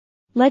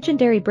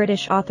Legendary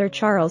British author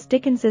Charles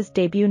Dickens's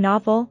debut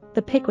novel,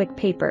 The Pickwick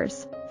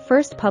Papers,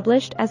 first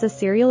published as a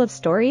serial of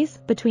stories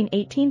between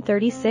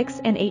 1836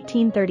 and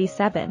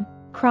 1837,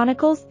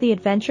 chronicles the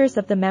adventures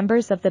of the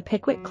members of the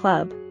Pickwick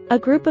Club, a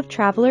group of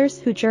travelers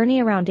who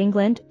journey around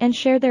England and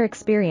share their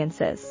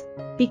experiences.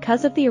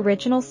 Because of the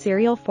original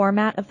serial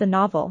format of the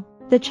novel,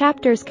 the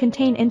chapters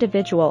contain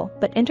individual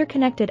but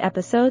interconnected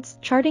episodes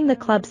charting the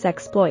club's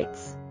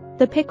exploits.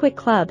 The Pickwick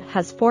Club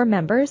has 4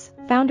 members: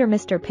 founder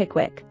Mr.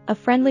 Pickwick, a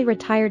friendly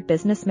retired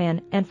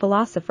businessman and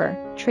philosopher,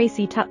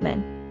 Tracy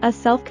Tupman, a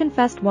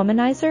self-confessed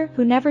womanizer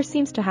who never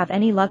seems to have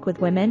any luck with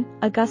women,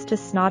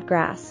 Augustus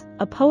Snodgrass,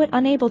 a poet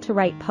unable to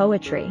write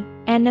poetry,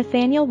 and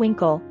Nathaniel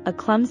Winkle, a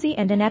clumsy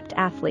and inept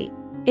athlete.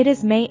 It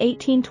is May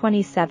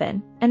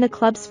 1827, and the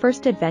club's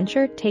first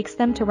adventure takes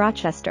them to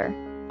Rochester.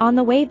 On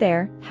the way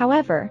there,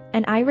 however,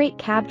 an irate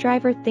cab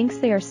driver thinks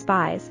they are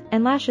spies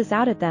and lashes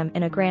out at them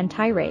in a grand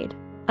tirade.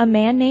 A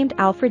man named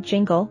Alfred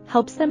Jingle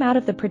helps them out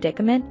of the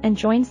predicament and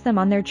joins them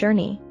on their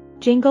journey.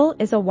 Jingle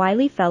is a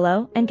wily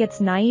fellow and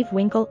gets naive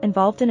Winkle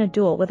involved in a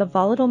duel with a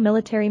volatile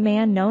military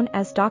man known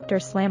as Dr.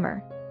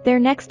 Slammer. Their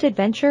next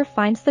adventure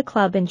finds the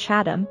club in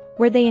Chatham,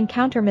 where they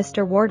encounter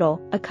Mr. Wardle,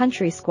 a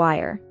country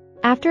squire.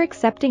 After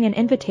accepting an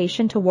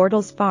invitation to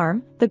Wardle's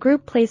farm, the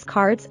group plays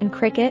cards and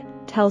cricket,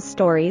 tells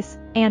stories,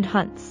 and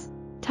hunts.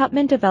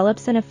 Tupman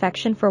develops an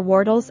affection for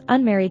Wardle's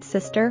unmarried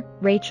sister,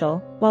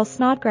 Rachel, while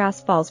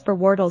Snodgrass falls for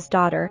Wardle's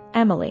daughter,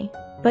 Emily.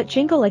 But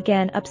Jingle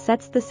again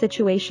upsets the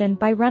situation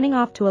by running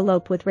off to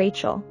elope with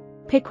Rachel.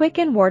 Pickwick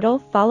and Wardle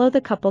follow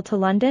the couple to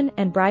London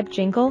and bribe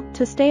Jingle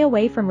to stay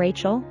away from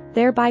Rachel,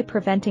 thereby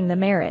preventing the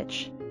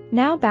marriage.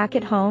 Now back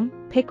at home,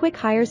 Pickwick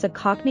hires a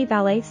Cockney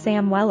valet,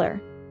 Sam Weller.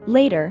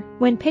 Later,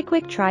 when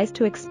Pickwick tries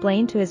to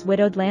explain to his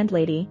widowed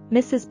landlady,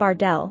 Mrs.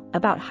 Bardell,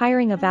 about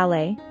hiring a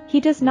valet, he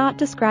does not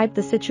describe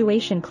the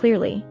situation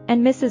clearly,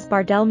 and Mrs.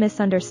 Bardell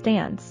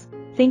misunderstands,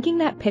 thinking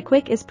that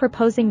Pickwick is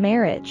proposing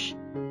marriage.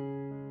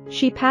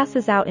 She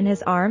passes out in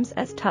his arms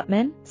as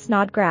Tupman,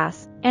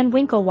 Snodgrass, and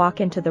Winkle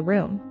walk into the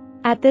room.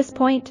 At this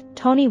point,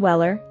 Tony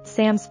Weller,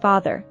 Sam's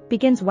father,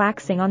 begins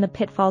waxing on the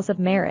pitfalls of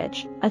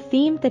marriage, a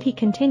theme that he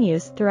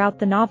continues throughout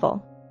the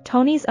novel.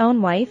 Tony's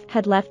own wife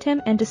had left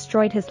him and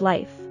destroyed his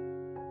life.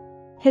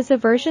 His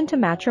aversion to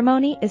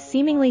matrimony is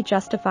seemingly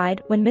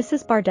justified when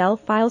Mrs. Bardell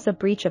files a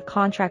breach of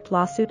contract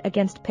lawsuit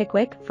against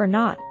Pickwick for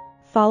not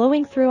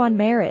following through on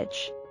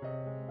marriage.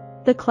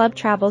 The club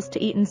travels to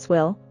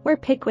Eatanswill, where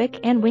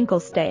Pickwick and Winkle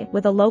stay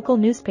with a local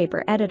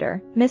newspaper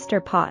editor,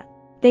 Mr. Pott.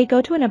 They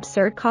go to an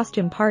absurd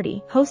costume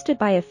party hosted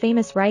by a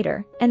famous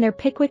writer, and there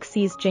Pickwick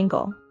sees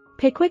Jingle.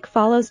 Pickwick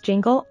follows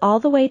Jingle all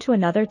the way to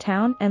another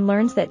town and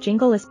learns that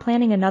Jingle is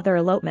planning another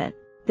elopement,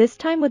 this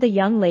time with a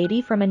young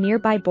lady from a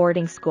nearby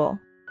boarding school.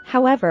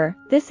 However,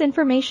 this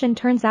information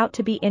turns out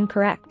to be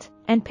incorrect,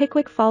 and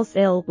Pickwick falls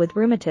ill with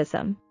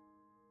rheumatism.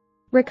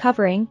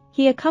 Recovering,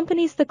 he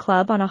accompanies the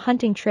club on a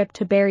hunting trip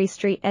to Berry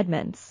Street,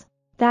 Edmonds.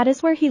 That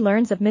is where he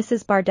learns of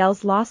Mrs.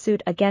 Bardell's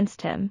lawsuit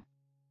against him.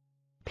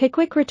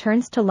 Pickwick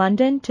returns to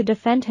London to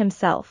defend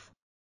himself.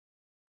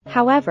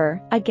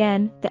 However,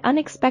 again, the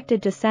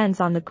unexpected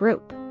descends on the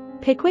group.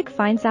 Pickwick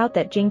finds out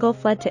that Jingle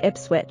fled to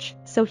Ipswich,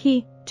 so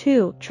he,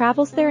 too,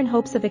 travels there in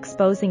hopes of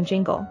exposing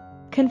Jingle.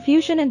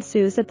 Confusion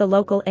ensues at the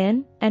local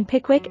inn, and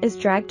Pickwick is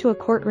dragged to a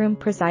courtroom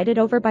presided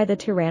over by the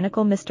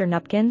tyrannical Mr.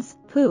 Nupkins,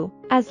 who,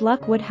 as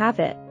luck would have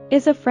it,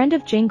 is a friend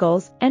of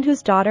Jingle's and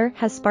whose daughter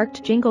has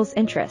sparked Jingle's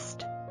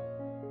interest.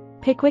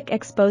 Pickwick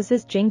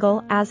exposes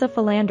Jingle as a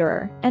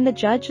philanderer, and the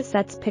judge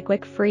sets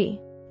Pickwick free.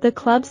 The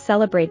club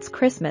celebrates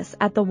Christmas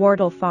at the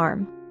Wardle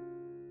farm.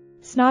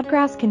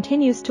 Snodgrass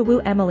continues to woo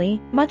Emily,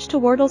 much to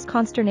Wardle's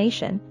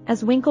consternation,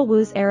 as Winkle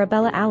woos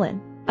Arabella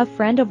Allen, a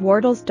friend of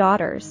Wardle's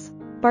daughters.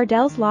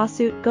 Bardell's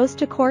lawsuit goes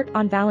to court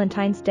on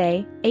Valentine's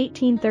Day,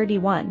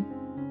 1831.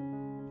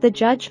 The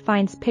judge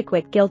finds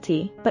Pickwick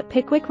guilty, but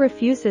Pickwick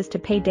refuses to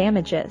pay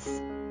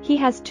damages. He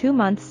has 2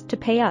 months to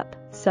pay up,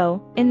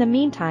 so, in the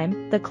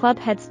meantime, the club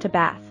heads to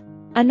Bath.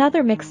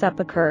 Another mix-up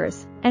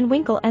occurs, and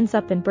Winkle ends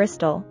up in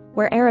Bristol,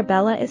 where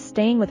Arabella is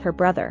staying with her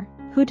brother,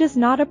 who does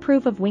not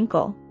approve of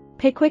Winkle.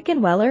 Pickwick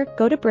and Weller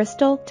go to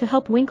Bristol to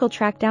help Winkle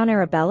track down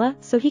Arabella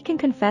so he can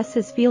confess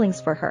his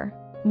feelings for her.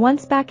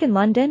 Once back in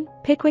London,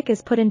 Pickwick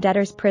is put in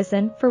debtor's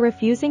prison for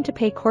refusing to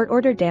pay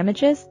court-ordered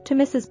damages to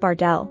Mrs.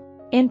 Bardell.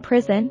 In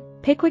prison,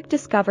 Pickwick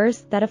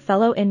discovers that a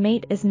fellow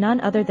inmate is none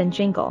other than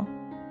Jingle.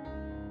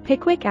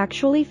 Pickwick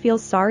actually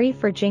feels sorry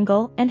for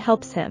Jingle and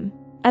helps him.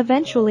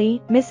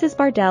 Eventually, Mrs.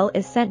 Bardell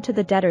is sent to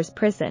the debtor's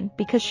prison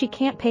because she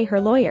can't pay her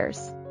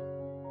lawyers.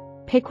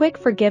 Pickwick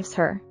forgives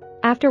her.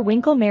 After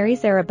Winkle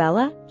marries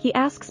Arabella, he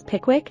asks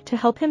Pickwick to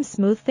help him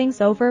smooth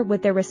things over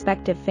with their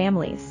respective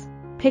families.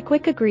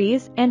 Pickwick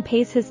agrees and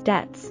pays his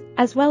debts,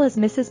 as well as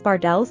Mrs.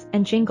 Bardell's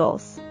and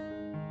Jingle's.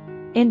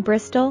 In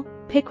Bristol,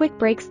 Pickwick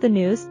breaks the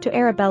news to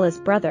Arabella's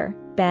brother,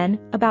 Ben,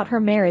 about her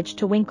marriage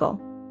to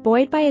Winkle.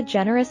 Buoyed by a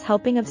generous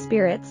helping of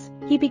spirits,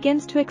 he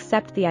begins to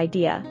accept the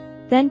idea.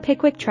 Then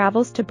Pickwick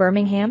travels to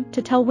Birmingham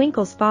to tell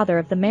Winkle's father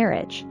of the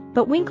marriage,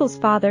 but Winkle's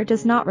father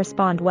does not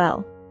respond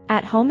well.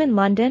 At home in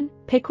London,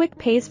 Pickwick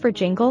pays for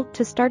Jingle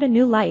to start a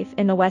new life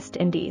in the West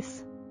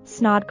Indies.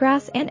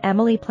 Snodgrass and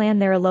Emily plan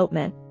their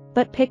elopement,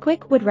 but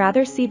Pickwick would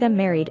rather see them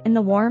married in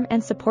the warm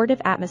and supportive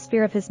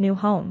atmosphere of his new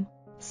home.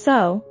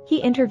 So,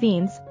 he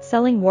intervenes,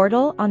 selling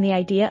Wardle on the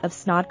idea of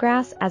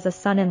Snodgrass as a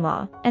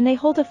son-in-law, and they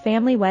hold a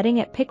family wedding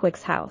at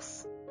Pickwick's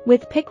house.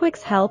 With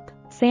Pickwick's help,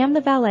 Sam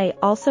the valet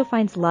also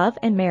finds love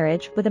and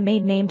marriage with a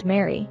maid named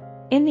Mary.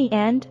 In the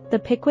end, the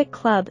Pickwick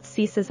Club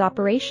ceases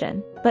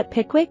operation, but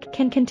Pickwick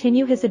can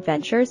continue his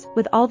adventures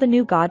with all the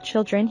new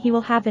godchildren he will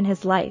have in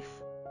his life.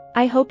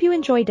 I hope you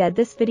enjoyed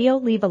this video.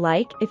 Leave a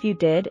like if you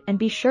did and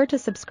be sure to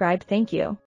subscribe. Thank you.